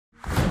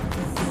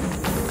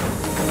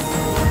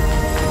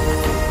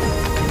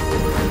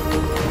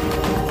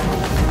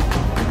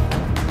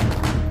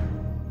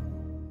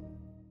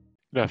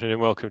Good afternoon.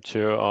 Welcome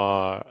to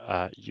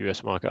our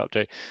US market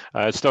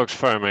update. Stocks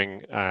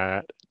firming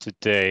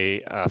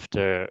today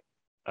after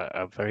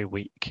a very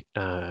weak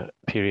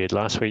period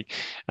last week.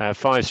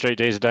 5 straight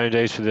days of down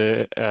days for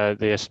the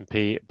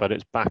S&P, but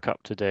it's back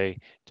up today,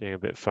 doing a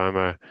bit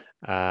firmer.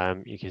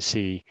 You can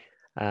see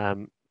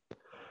on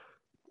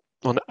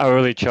the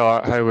hourly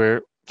chart how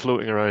we're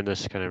floating around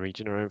this kind of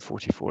region around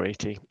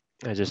 44.80.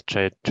 I just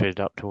traded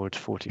up towards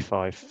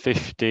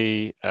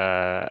 45.50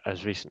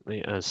 as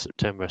recently as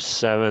September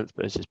 7th,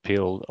 but it's just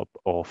peeled up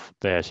off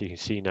there. So you can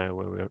see now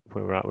where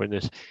we're at. We're in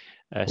this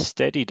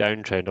steady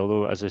downtrend,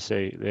 although, as I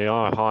say, they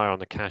are higher on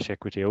the cash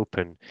equity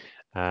open.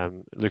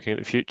 Looking at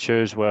the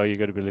futures, well, you're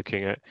going to be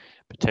looking at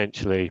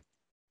potentially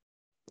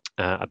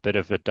a bit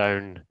of a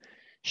down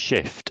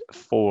shift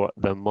for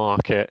the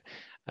market.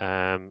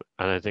 And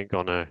I think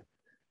on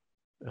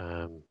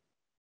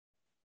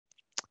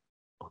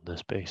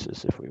this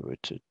basis, if we were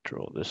to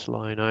draw this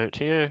line out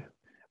here,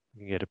 we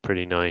can get a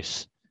pretty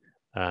nice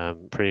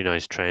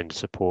trend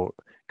support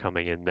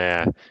coming in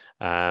there,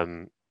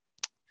 and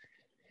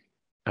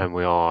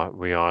we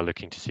are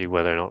looking to see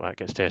whether or not that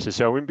gets tested.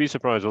 So I wouldn't be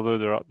surprised, although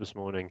they're up this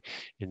morning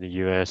in the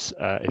US,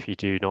 if you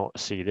do not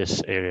see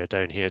this area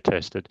down here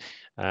tested.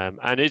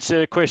 And it's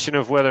a question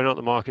of whether or not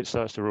the market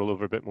starts to roll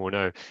over a bit more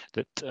now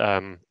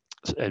that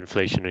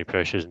inflationary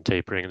pressures and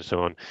tapering and so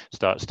on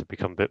starts to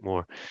become a bit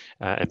more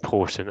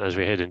important as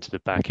we head into the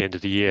back end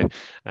of the year,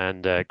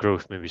 and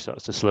growth maybe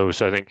starts to slow.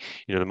 So I think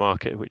the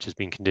market, which has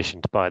been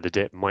conditioned to buy the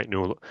dip, might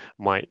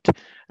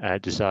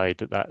decide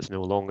that that's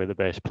no longer the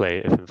best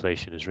play if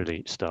inflation is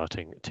really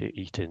starting to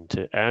eat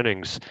into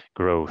earnings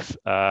growth.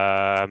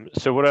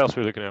 So what else are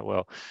we looking at?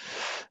 Well,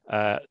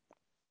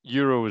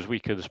 euro was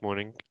weaker this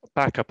morning,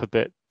 back up a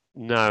bit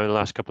now in the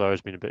last couple of hours,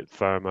 been a bit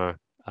firmer.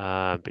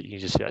 But you can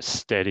just see a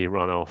steady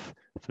runoff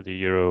for the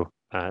euro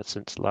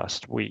since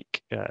last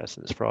week,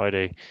 since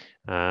Friday.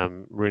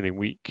 Really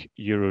weak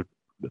euro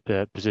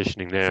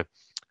positioning there.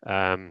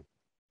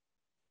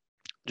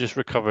 Just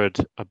recovered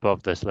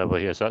above this level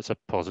here, so that's a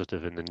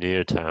positive in the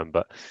near term.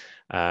 But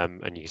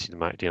and you can see the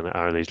MACD on the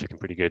hourly is looking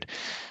pretty good.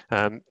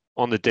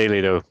 On the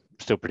daily, though,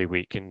 still pretty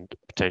weak, and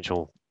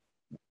potential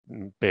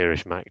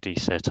bearish MACD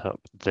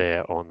setup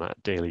there on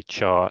that daily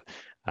chart.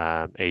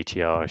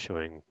 ATR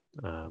showing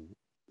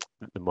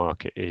the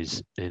market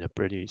is in a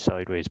pretty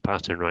sideways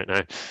pattern right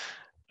now.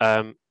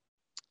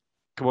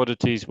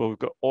 Commodities, well, we've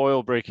got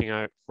oil breaking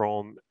out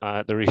from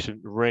the recent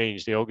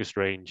range, the August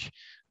range,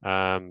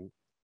 on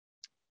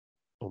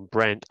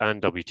Brent and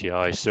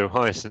WTI, so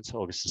highest since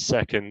August the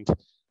 2nd,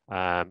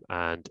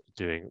 and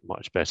doing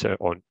much better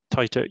on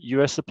tighter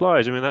US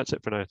supplies. I mean, that's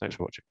it for now. Thanks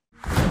for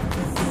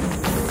watching.